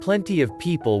Plenty of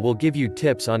people will give you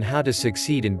tips on how to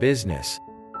succeed in business.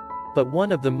 But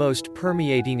one of the most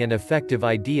permeating and effective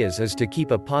ideas is to keep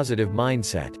a positive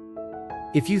mindset.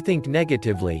 If you think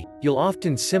negatively, you'll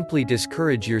often simply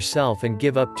discourage yourself and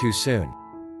give up too soon.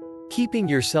 Keeping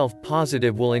yourself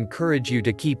positive will encourage you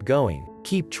to keep going,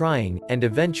 keep trying, and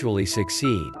eventually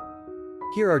succeed.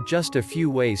 Here are just a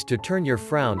few ways to turn your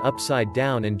frown upside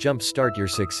down and jumpstart your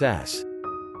success.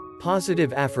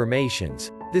 Positive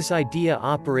affirmations. This idea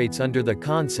operates under the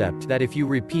concept that if you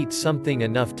repeat something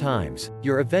enough times,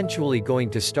 you're eventually going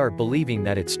to start believing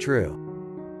that it's true.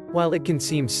 While it can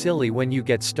seem silly when you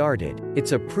get started,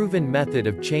 it's a proven method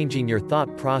of changing your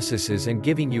thought processes and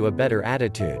giving you a better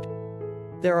attitude.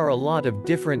 There are a lot of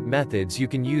different methods you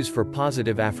can use for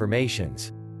positive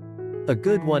affirmations. A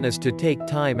good one is to take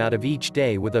time out of each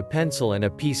day with a pencil and a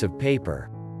piece of paper.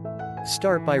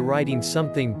 Start by writing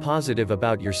something positive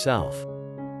about yourself.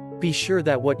 Be sure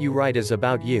that what you write is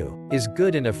about you, is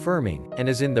good and affirming, and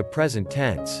is in the present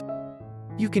tense.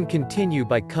 You can continue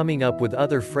by coming up with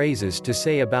other phrases to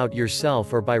say about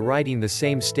yourself or by writing the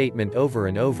same statement over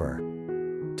and over.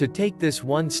 To take this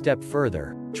one step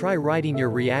further, try writing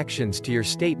your reactions to your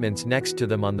statements next to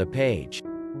them on the page.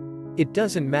 It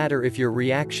doesn't matter if your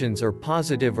reactions are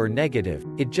positive or negative,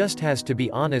 it just has to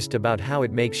be honest about how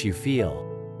it makes you feel.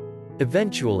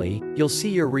 Eventually, you'll see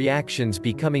your reactions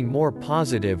becoming more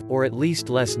positive or at least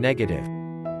less negative.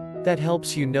 That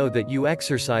helps you know that your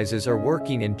exercises are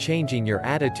working and changing your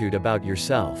attitude about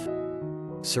yourself.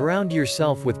 Surround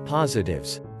yourself with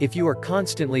positives. If you are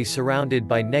constantly surrounded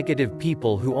by negative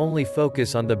people who only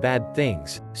focus on the bad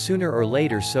things, sooner or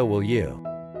later so will you.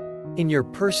 In your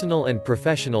personal and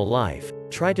professional life,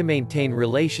 try to maintain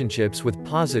relationships with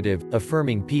positive,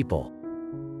 affirming people.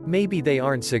 Maybe they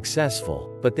aren't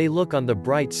successful, but they look on the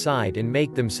bright side and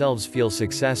make themselves feel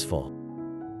successful.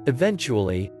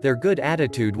 Eventually, their good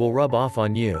attitude will rub off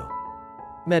on you.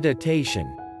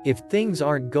 Meditation. If things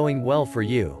aren't going well for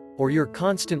you, or you're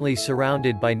constantly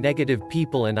surrounded by negative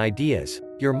people and ideas,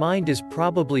 your mind is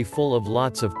probably full of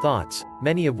lots of thoughts,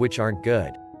 many of which aren't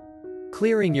good.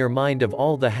 Clearing your mind of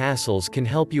all the hassles can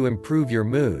help you improve your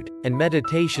mood, and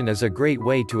meditation is a great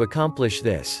way to accomplish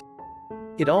this.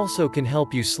 It also can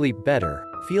help you sleep better,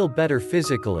 feel better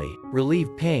physically,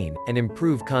 relieve pain, and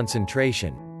improve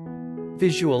concentration.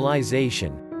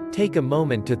 Visualization. Take a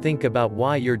moment to think about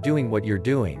why you're doing what you're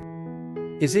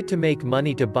doing. Is it to make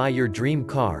money to buy your dream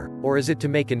car, or is it to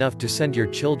make enough to send your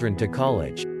children to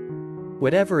college?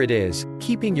 Whatever it is,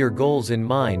 keeping your goals in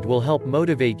mind will help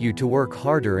motivate you to work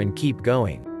harder and keep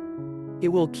going. It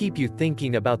will keep you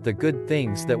thinking about the good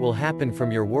things that will happen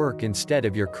from your work instead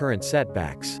of your current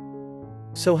setbacks.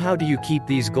 So how do you keep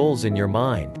these goals in your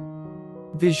mind?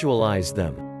 Visualize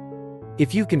them.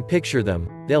 If you can picture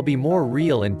them, they'll be more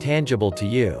real and tangible to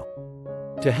you.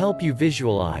 To help you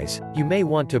visualize, you may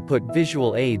want to put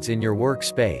visual aids in your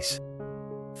workspace.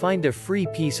 Find a free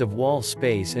piece of wall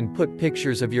space and put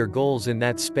pictures of your goals in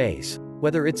that space,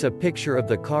 whether it's a picture of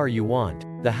the car you want,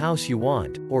 the house you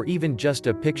want, or even just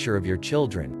a picture of your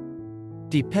children.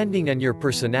 Depending on your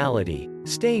personality,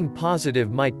 staying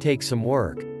positive might take some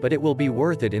work, but it will be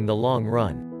worth it in the long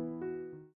run.